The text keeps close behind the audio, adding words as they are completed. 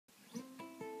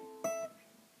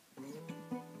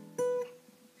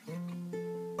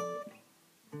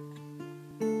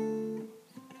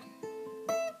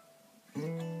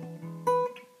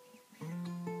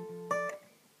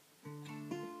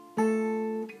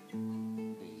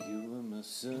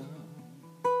sun,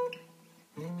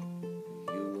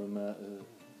 you were my earth.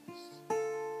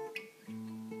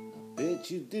 I bet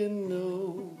you didn't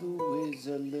know the ways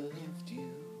I loved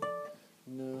you,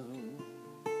 no.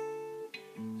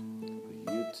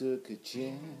 But you took a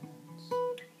chance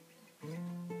and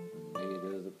made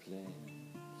other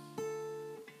plans.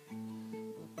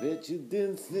 I bet you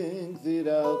didn't think that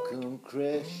I'll come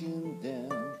crashing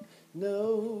down,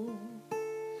 no.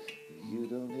 You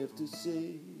don't have to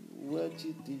say what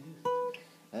you did,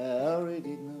 I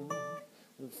already know.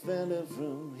 I found out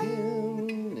from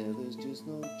him, now there's just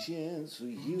no chance for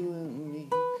you and me.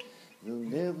 There'll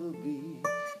never be,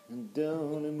 and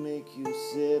don't make you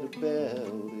sad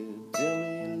about it. Tell me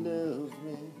you love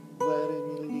me, why didn't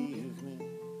you leave me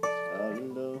all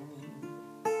alone?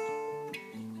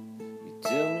 You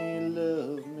tell me you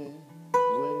love me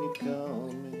when you call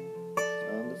me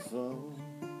on the phone.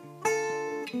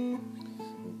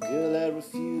 Girl, I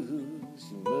refuse,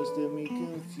 you must have me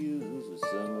confused with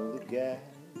some other guy.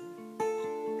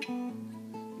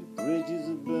 Your bridges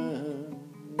are burned,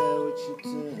 now it's your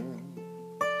turn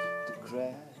to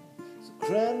cry. So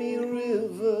cry me a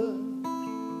river,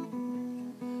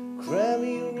 cry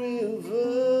me a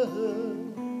river,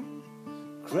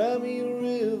 cry me a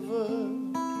river,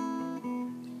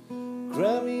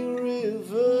 cry me a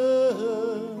river.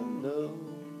 No,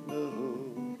 no,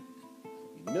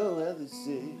 you know how they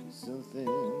say some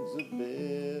things are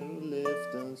better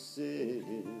left unsaid.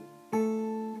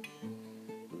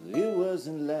 But it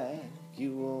wasn't like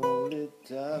you only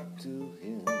talked to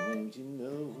him, and you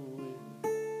know it.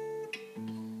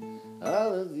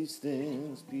 All of these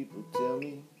things people tell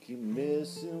me keep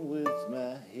messing with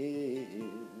my head.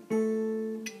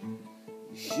 You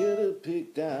should have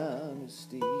picked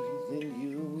honesty, then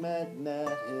you might not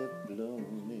have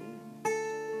blown it.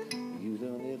 You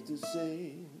don't have to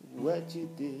say what you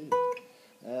did,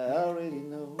 I already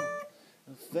know.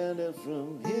 I found out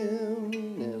from him,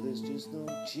 now there's just no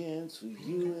chance for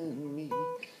you and me.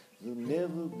 There'll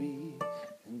never be,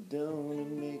 and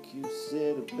don't make you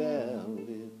sad about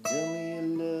it. Tell me you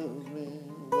love me,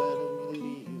 why don't you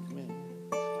leave me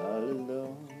all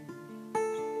alone?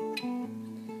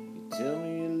 You tell me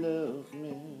you love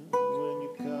me when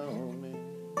you call me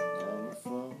on the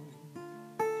phone.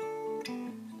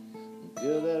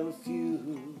 Girl, I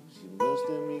refuse, you must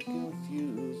have me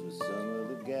confused with some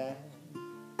other guy.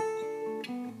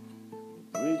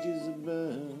 The bridges are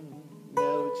burned,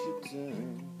 now it's your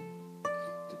turn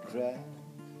to cry.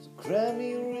 So cry me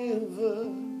a river,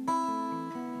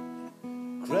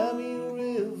 cry me a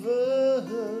river,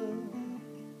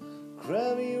 cry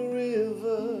me a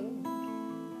river.